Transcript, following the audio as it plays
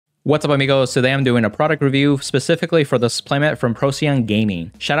What's up amigos, today I'm doing a product review specifically for this playmat from Procyon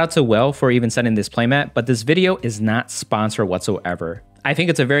Gaming. Shout out to Will for even sending this playmat, but this video is not sponsored whatsoever. I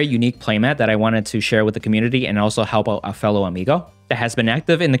think it's a very unique playmat that I wanted to share with the community and also help out a fellow amigo that has been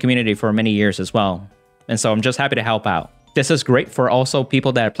active in the community for many years as well. And so I'm just happy to help out. This is great for also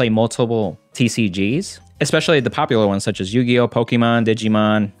people that play multiple TCGs, especially the popular ones such as Yu-Gi-Oh, Pokemon,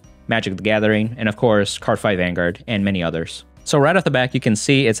 Digimon, Magic the Gathering, and of course Card Fight Vanguard and many others. So right off the back, you can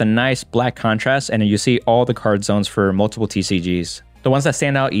see it's a nice black contrast and you see all the card zones for multiple TCGs. The ones that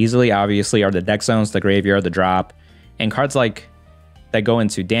stand out easily obviously are the deck zones, the graveyard, the drop, and cards like that go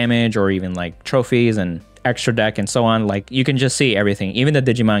into damage or even like trophies and extra deck and so on. Like you can just see everything. Even the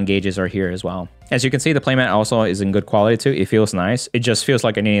Digimon gauges are here as well. As you can see, the playmat also is in good quality too. It feels nice. It just feels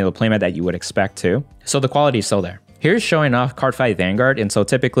like any other playmat that you would expect too. So the quality is still there. Here's showing off Card Fight Vanguard. And so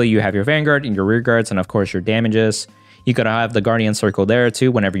typically you have your Vanguard and your rear guards and of course your damages. You could have the Guardian Circle there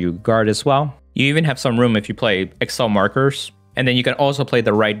too whenever you guard as well. You even have some room if you play Excel markers. And then you can also play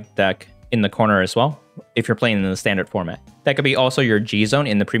the right deck in the corner as well if you're playing in the standard format. That could be also your G zone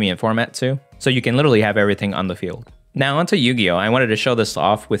in the premium format too. So you can literally have everything on the field. Now onto Yu-Gi-Oh! I wanted to show this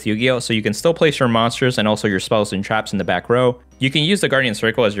off with Yu-Gi-Oh! So you can still place your monsters and also your spells and traps in the back row. You can use the Guardian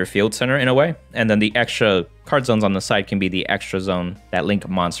Circle as your field center in a way. And then the extra card zones on the side can be the extra zone that link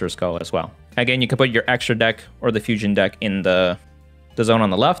monsters go as well. Again, you can put your extra deck or the fusion deck in the zone on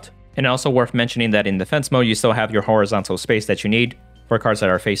the left. And also worth mentioning that in defense mode, you still have your horizontal space that you need for cards that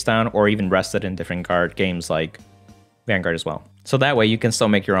are face down or even rested in different card games like Vanguard as well. So that way you can still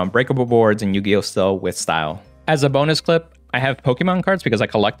make your own breakable boards and Yu-Gi-Oh! Still with style. As a bonus clip, I have Pokemon cards because I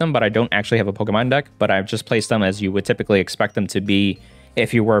collect them, but I don't actually have a Pokemon deck, but I've just placed them as you would typically expect them to be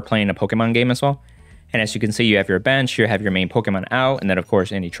if you were playing a Pokemon game as well. And as you can see, you have your bench, you have your main Pokemon out, and then of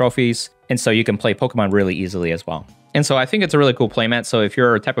course any trophies. And so you can play Pokemon really easily as well. And so I think it's a really cool playmat. So if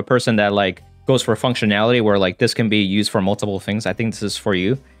you're a type of person that like goes for functionality where like this can be used for multiple things, I think this is for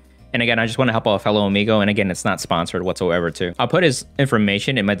you. And again, I just want to help out a fellow amigo. And again, it's not sponsored whatsoever too. I'll put his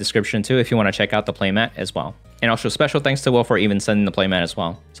information in my description too if you want to check out the playmat as well. And also special thanks to Will for even sending the playmat as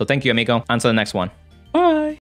well. So thank you, amigo. On to the next one. Bye.